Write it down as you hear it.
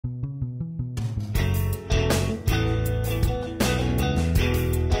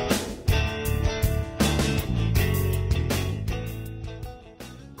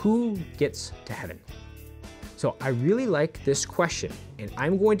who gets to heaven? So I really like this question, and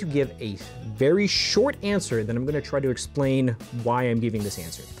I'm going to give a very short answer, then I'm going to try to explain why I'm giving this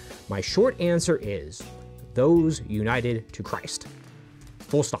answer. My short answer is those united to Christ.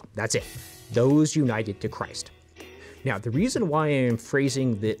 Full stop, that's it. Those united to Christ. Now, the reason why I am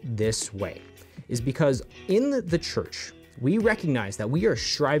phrasing it this way is because in the church, we recognize that we are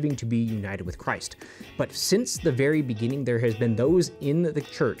striving to be united with Christ. But since the very beginning, there has been those in the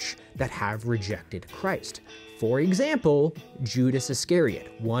church that have rejected Christ. For example, Judas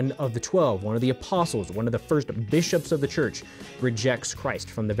Iscariot, one of the 12, one of the apostles, one of the first bishops of the church, rejects Christ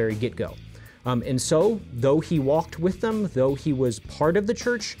from the very get-go. And so, though he walked with them, though he was part of the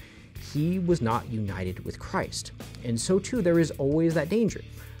church, he was not united with Christ. And so too, there is always that danger.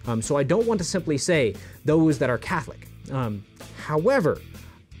 So I don't want to simply say those that are Catholic. However,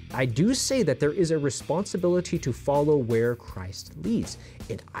 I do say that there is a responsibility to follow where Christ leads.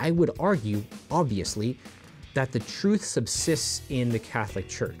 And I would argue, obviously, that the truth subsists in the Catholic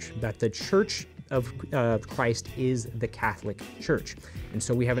Church, that the Church of Christ is the Catholic Church. And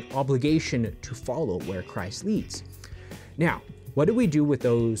so we have an obligation to follow where Christ leads. Now, what do we do with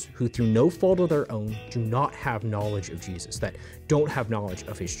those who, through no fault of their own, do not have knowledge of Jesus, that don't have knowledge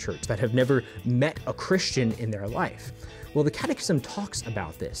of his church, that have never met a Christian in their life? Well, the Catechism talks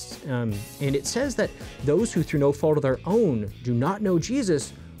about this, and it says that those who, through no fault of their own, do not know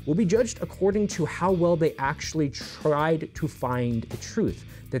Jesus will be judged according to how well they actually tried to find the truth,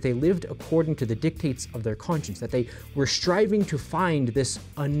 that they lived according to the dictates of their conscience, that they were striving to find this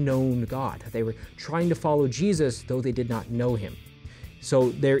unknown God, that they were trying to follow Jesus though they did not know him. So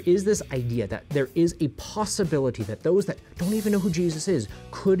there is this idea that there is a possibility that those that don't even know who Jesus is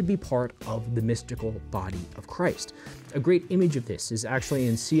could be part of the mystical body of Christ. A great image of this is actually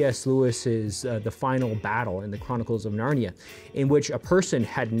in C.S. Lewis's The Final Battle in the Chronicles of Narnia, in which a person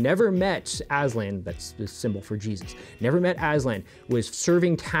had never met Aslan, that's the symbol for Jesus, never met Aslan, was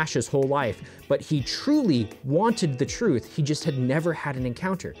serving Tash his whole life, but he truly wanted the truth, he just had never had an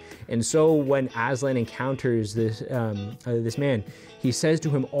encounter. And so when Aslan encounters this man, he says to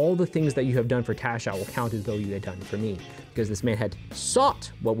him, all the things that you have done for Tash I will count as though you had done for me, because this man had sought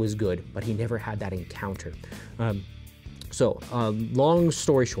what was good, but he never had that encounter. Long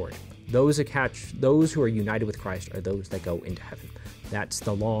story short, those who are united with Christ are those that go into heaven. That's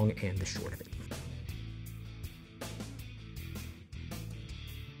the long and the short of it.